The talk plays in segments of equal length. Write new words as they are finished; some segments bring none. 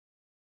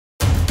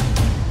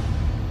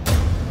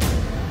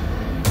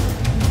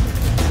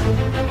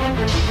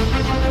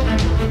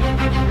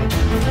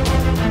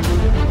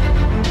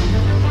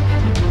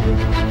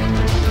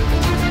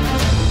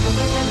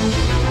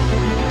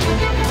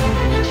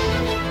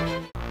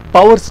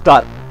Power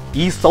star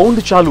ఈ sound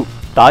చాలు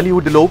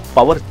టాలీవుడ్ లో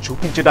పవర్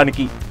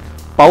చూపించడానికి.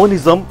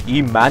 పవనిజం ఈ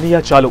మానియా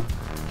చాలు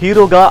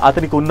హీరోగా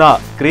అతనికి ఉన్న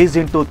క్రేజ్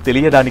ఏంటో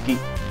తెలియడానికి.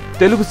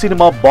 తెలుగు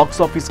సినిమా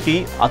బాక్స్ ఆఫీస్ కి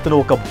అతను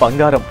ఒక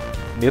బంగారం.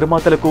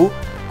 నిర్మాతలకు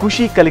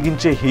ఖుషి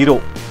కలిగించే హీరో.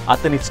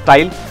 అతని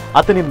స్టైల్,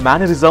 అతని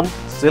మేనరిజం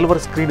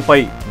సిల్వర్ స్క్రీన్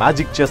పై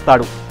మ్యాజిక్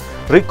చేస్తాడు.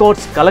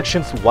 రికార్డ్స్,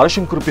 కలెక్షన్స్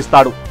వర్షం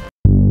కురిపిస్తాడు.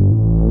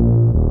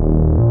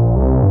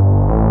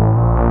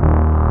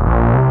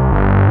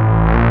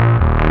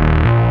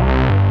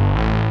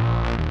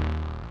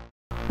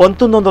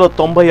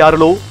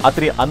 (1996)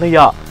 అతని అన్నయ్య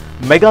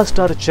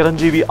మెగాస్టార్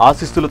చిరంజీవి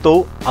ఆశీస్సులతో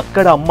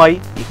అక్కడ అమ్మాయి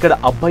ఇక్కడ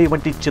అబ్బాయి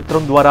వంటి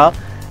చిత్రం ద్వారా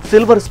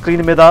సిల్వర్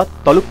స్క్రీన్ మీద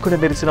తలుక్కున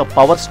మెరిసిన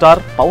పవర్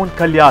స్టార్ పవన్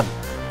కళ్యాణ్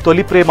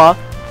తొలి ప్రేమ,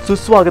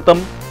 సుస్వాగతం,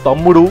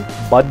 తమ్ముడు,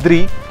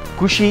 బద్రి,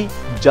 ఖుషి,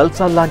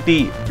 జల్సా లాంటి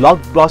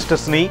బ్లాక్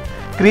బ్లాస్టర్స్ ని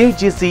క్రియేట్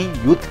చేసి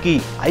యూత్ కి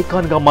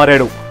ఐకాన్ గా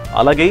మారాడు.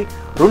 అలాగే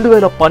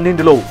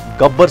 2012లో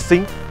గబ్బర్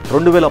సింగ్,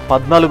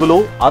 2014లో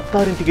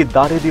అత్తారింటికి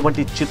దారేది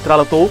వంటి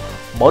చిత్రాలతో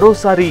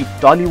మరోసారి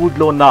టాలీవుడ్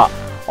లో ఉన్న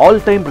ఆల్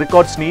టైమ్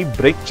రికార్డ్స్ ని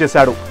బ్రేక్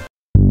చేశాడు.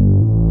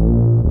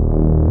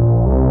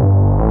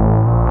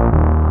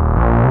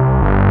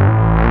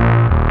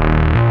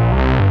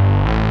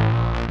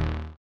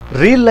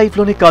 రియల్ లైఫ్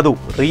లోనే కాదు,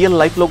 రియల్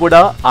లైఫ్ లో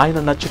కూడా ఆయన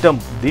నచ్చటం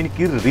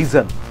దీనికి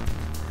రీజన్.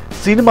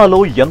 సినిమాలో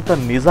ఎంత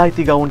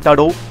నిజాయితీగా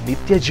ఉంటాడో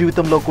నిత్య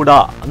జీవితంలో కూడా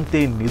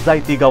అంతే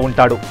నిజాయితీగా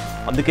ఉంటాడు.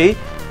 అందుకే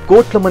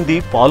కోట్ల మంది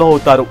ఫాలో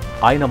అవుతారు.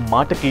 ఆయన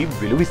మాటకి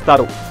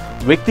విలువిస్తారు,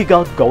 వ్యక్తిగా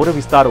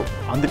గౌరవిస్తారు.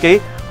 అందుకే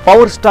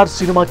పవర్ స్టార్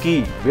సినిమాకి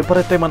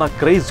విపరీతమైన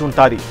క్రేజ్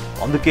ఉంటాది.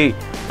 అందుకే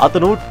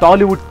అతను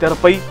టాలీవుడ్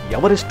తెరపై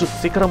ఎవరెస్ట్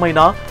శిఖరమైన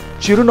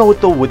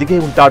చిరునవ్వుతో ఒదిగే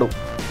ఉంటాడు.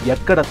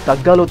 ఎక్కడ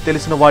తగ్గాలో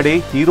తెలిసిన వాడే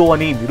హీరో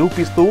అని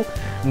నిరూపిస్తూ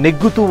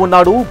నెగ్గుతూ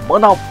ఉన్నాడు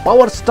మన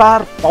పవర్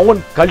స్టార్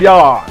పవన్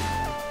కళ్యాణ్.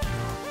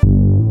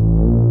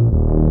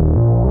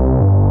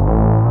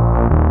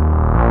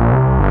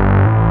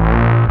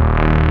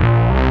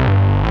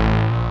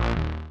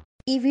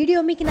 ఈ వీడియో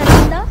మీకు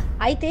నచ్చిందా?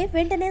 అయితే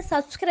వెంటనే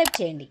సబ్స్క్రైబ్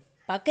చేయండి,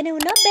 పక్కనే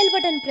ఉన్న బెల్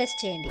బటన్ ప్రెస్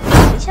చేయండి.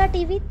 దిశా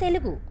టీవీ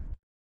తెలుగు.